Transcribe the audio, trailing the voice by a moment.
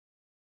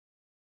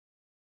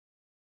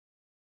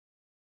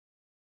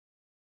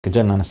A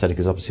general anaesthetic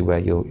is obviously where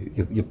you're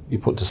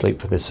put to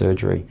sleep for the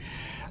surgery.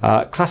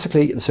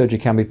 Classically, the surgery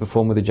can be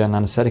performed with a general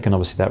anaesthetic, and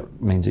obviously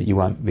that means that you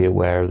won't be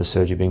aware of the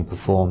surgery being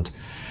performed.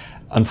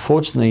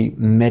 Unfortunately,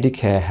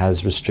 Medicare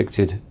has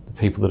restricted the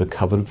people that are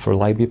covered for a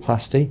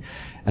labiaplasty,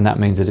 and that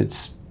means that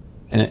it's,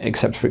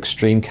 except for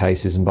extreme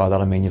cases, and by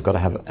that I mean you've got to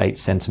have 8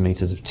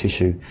 centimetres of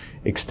tissue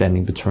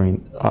extending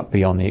beyond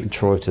the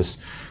introitus,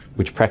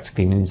 which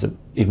practically means that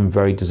even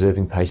very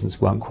deserving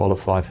patients won't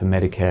qualify for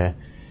Medicare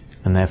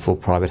and therefore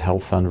private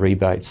health fund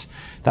rebates.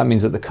 That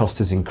means that the cost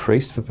is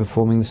increased for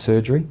performing the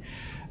surgery.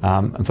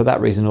 And for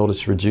that reason, in order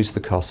to reduce the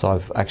costs,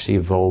 I've actually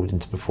evolved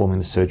into performing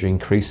the surgery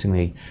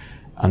increasingly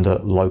under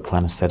local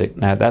anaesthetic.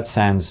 Now that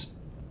sounds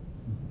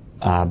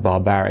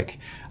barbaric,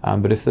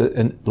 but if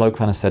the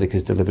local anaesthetic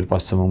is delivered by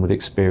someone with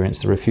experience,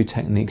 there are a few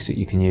techniques that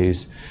you can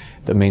use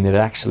that mean that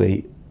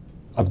actually,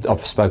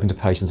 I've spoken to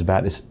patients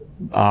about this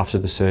after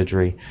the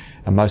surgery,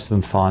 and most of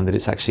them find that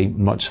it's actually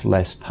much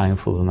less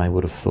painful than they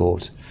would have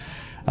thought.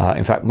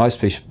 In fact,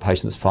 most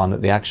patients find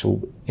that the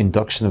actual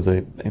induction of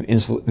the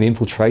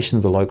infiltration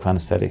of the local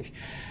anaesthetic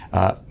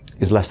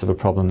is less of a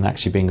problem than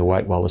actually being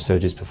awake while the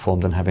surgery is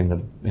performed and having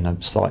the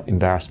slight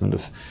embarrassment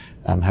of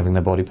having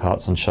their body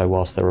parts on show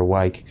whilst they're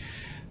awake.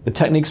 The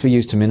techniques we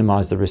use to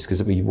minimise the risk is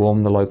that we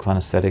warm the local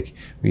anaesthetic,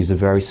 we use a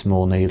very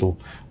small needle,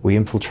 we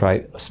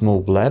infiltrate a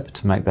small bleb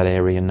to make that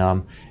area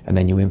numb, and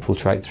then you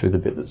infiltrate through the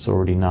bit that's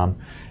already numb.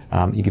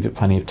 You give it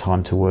plenty of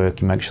time to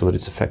work, you make sure that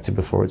it's effective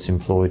before it's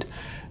employed.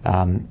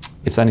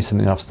 It's only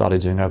something I've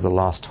started doing over the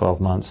last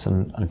 12 months,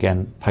 and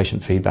again,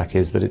 patient feedback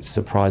is that it's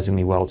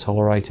surprisingly well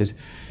tolerated,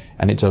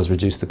 and it does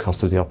reduce the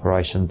cost of the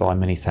operation by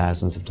many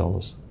thousands of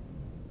dollars.